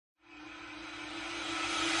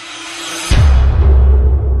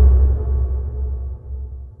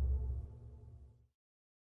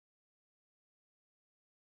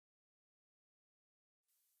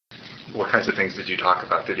what kinds of things did you talk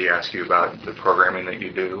about? Did he ask you about the programming that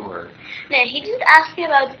you do, or? No, he didn't ask me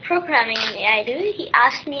about the programming I do. He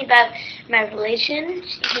asked me about my religion.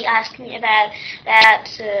 He asked me about that.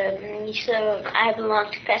 So I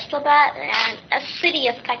belong to Faisalabad, and a city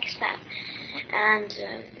of Pakistan. And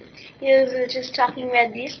he was just talking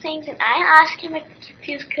about these things, and I asked him a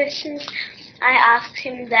few questions. I asked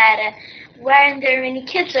him that why aren't there many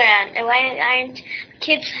kids around? Why aren't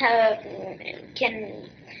kids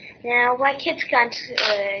why kids can't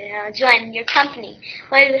join your company?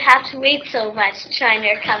 Why do they have to wait so much to join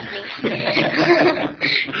your company?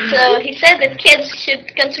 So he said that kids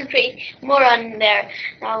should concentrate more on their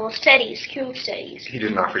studies, school studies. He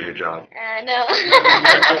didn't offer you a job? No.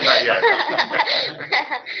 Not yet.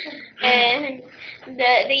 And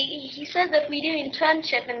he said that we do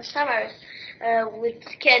internship in summer with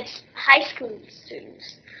kids, high school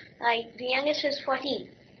students. Like the youngest is 14.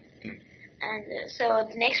 And so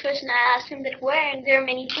the next question I asked him that why aren't there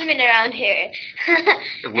many women around here?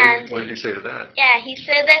 What did he say to that? Yeah, he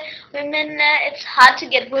said that women, it's hard to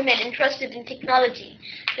get women interested in technology.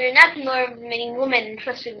 There are not many women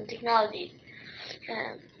interested in technology.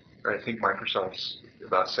 I think Microsoft's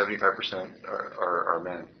about 75% are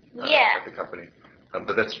men at the company.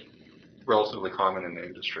 But that's relatively common in the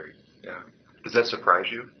industry. Yeah. Does that surprise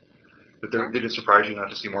you? Did it surprise you not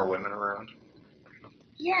to see more women around?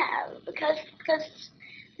 Yeah, because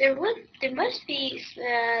there must be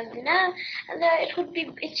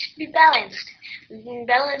it should be balanced.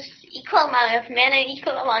 Balanced, equal amount of men and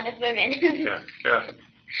equal amount of women. Yeah.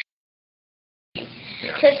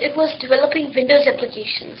 Because it was developing Windows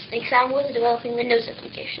applications. The exam was developing Windows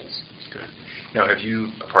applications. Good. Now, have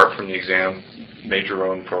you, apart from the exam, made your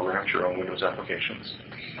own programs, your own Windows applications?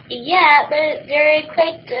 Yeah, but they're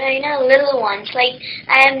quite, little ones. Like,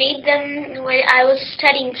 I made them when I was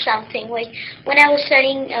studying something. Like, when I was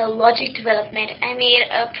studying logic development, I made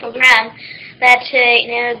a program that,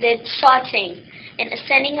 did sorting in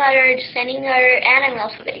ascending order, descending order, and an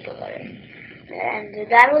alphabetical order. And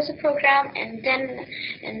that was a program,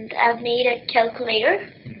 and I've made a calculator,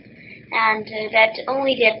 and that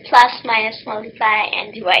only did plus, minus, multiply,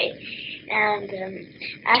 and divide. And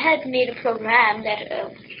I had made a program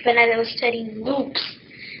that when I was studying loops,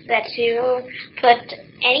 that you put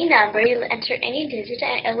any number, you'll enter any digit,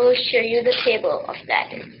 and it will show you the table of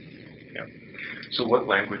that. Yeah. So what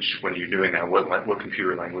language, when you're doing that, what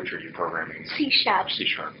computer language are you programming? C#. C#.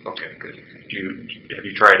 Okay, good. Have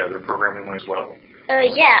you tried other programming as well?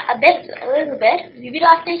 Yeah, a little bit.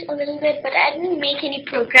 VB.NET a little bit, but I didn't make any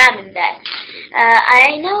program in that.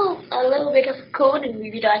 I know a little bit of code in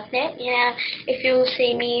VB.NET. If you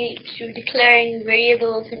say me to declaring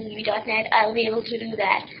variables in VB.NET, I'll be able to do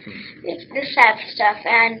that. It's this type of stuff,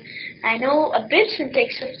 and I know a bit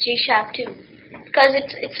syntax of G# too, because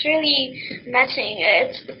it's really matching.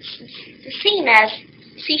 It's the same as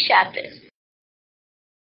C# is.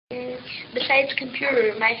 Besides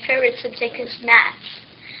computer, my favorite subject is maths,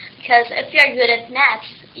 because if you're good at maths,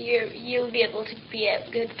 you'll be able to be a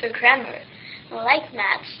good programmer. I like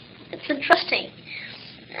maths. It's interesting.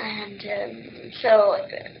 And so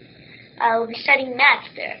I'll be studying maths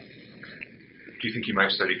there. Do you think you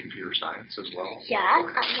might study computer science as well? Yeah,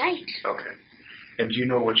 I might. Okay. And do you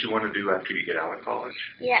know what you want to do after you get out of college?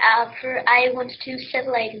 Yeah, I want to do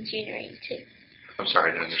satellite engineering too. I'm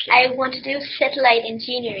sorry, I didn't understand. I want to do satellite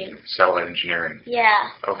engineering. Satellite engineering?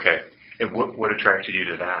 Yeah. Okay. And what attracted you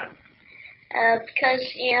to that? Because,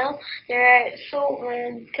 there are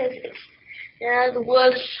because it's, the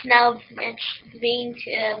world is now being,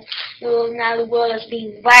 now the world is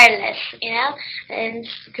being wireless, and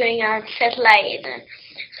it's going on satellite. And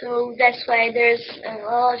so that's why there's a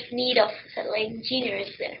lot of need of satellite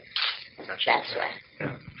engineers there. Gotcha. That's why.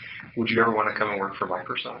 Yeah. Would you ever want to come and work for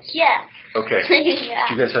Microsoft? Yeah. Okay. Yeah.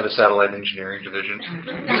 Do you guys have a satellite engineering division?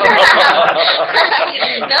 No,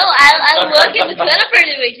 I'll work in the developer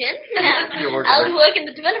division. I'll work in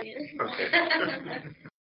the developer. Okay.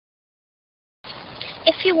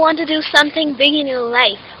 If you want to do something big in your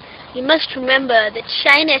life, you must remember that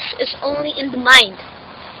shyness is only in the mind.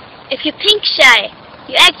 If you think shy,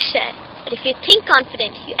 you act shy. But if you think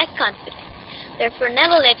confident, you act confident. Therefore,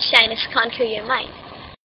 never let shyness conquer your mind.